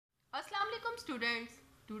Assalamualaikum students.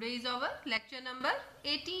 Today is our lecture number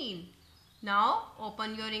 18. Now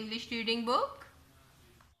open your English reading book.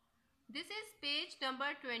 This is page number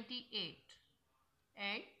 28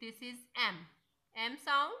 and this is M. M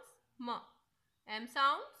sounds M. M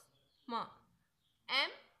sounds M. M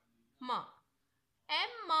M.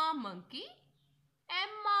 M ma monkey.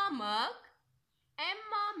 M ma mug. M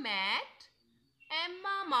ma mat. M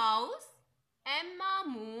ma mouse. M ma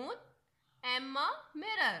moon. M ma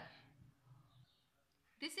mirror.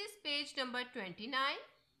 This is page number 29.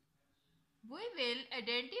 We will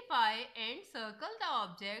identify and circle the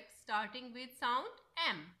objects starting with sound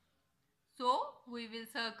M. So, we will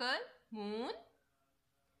circle moon,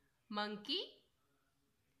 monkey,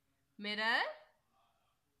 mirror,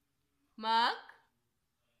 mug,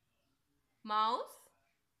 mouse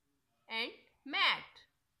and mat.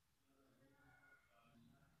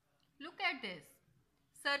 Look at this.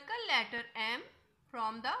 Circle letter M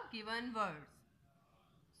from the given words.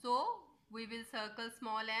 So, we will circle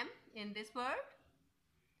small m in this word,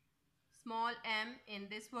 small m in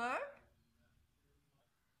this word.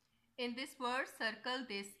 In this word, circle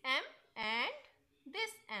this m and this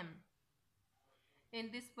m. In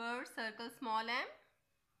this word, circle small m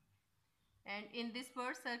and in this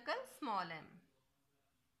word, circle small m.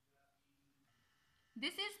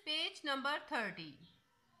 This is page number 30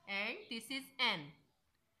 and this is N.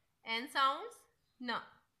 N sounds N.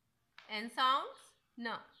 N sounds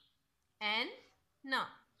N. N, N.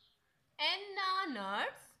 N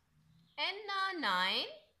nuts, N nine,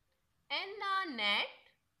 N net,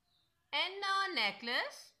 N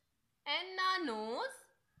necklace, N nose,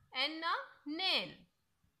 N nail.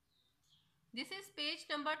 This is page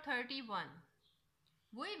number 31.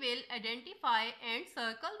 We will identify and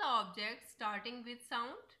circle the objects starting with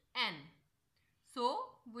sound N. So,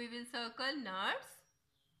 we will circle nuts,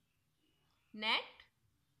 net,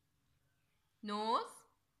 nose,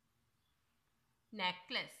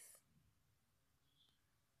 necklace.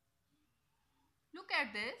 Look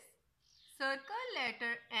at this. Circle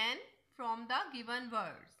letter N from the given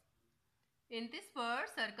words. In this word,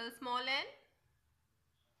 circle small n.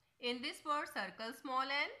 In this word, circle small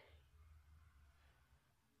n.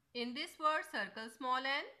 In this word, circle small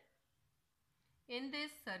n. In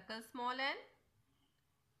this, circle small n.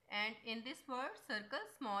 And in this word, circle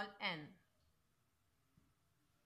small n.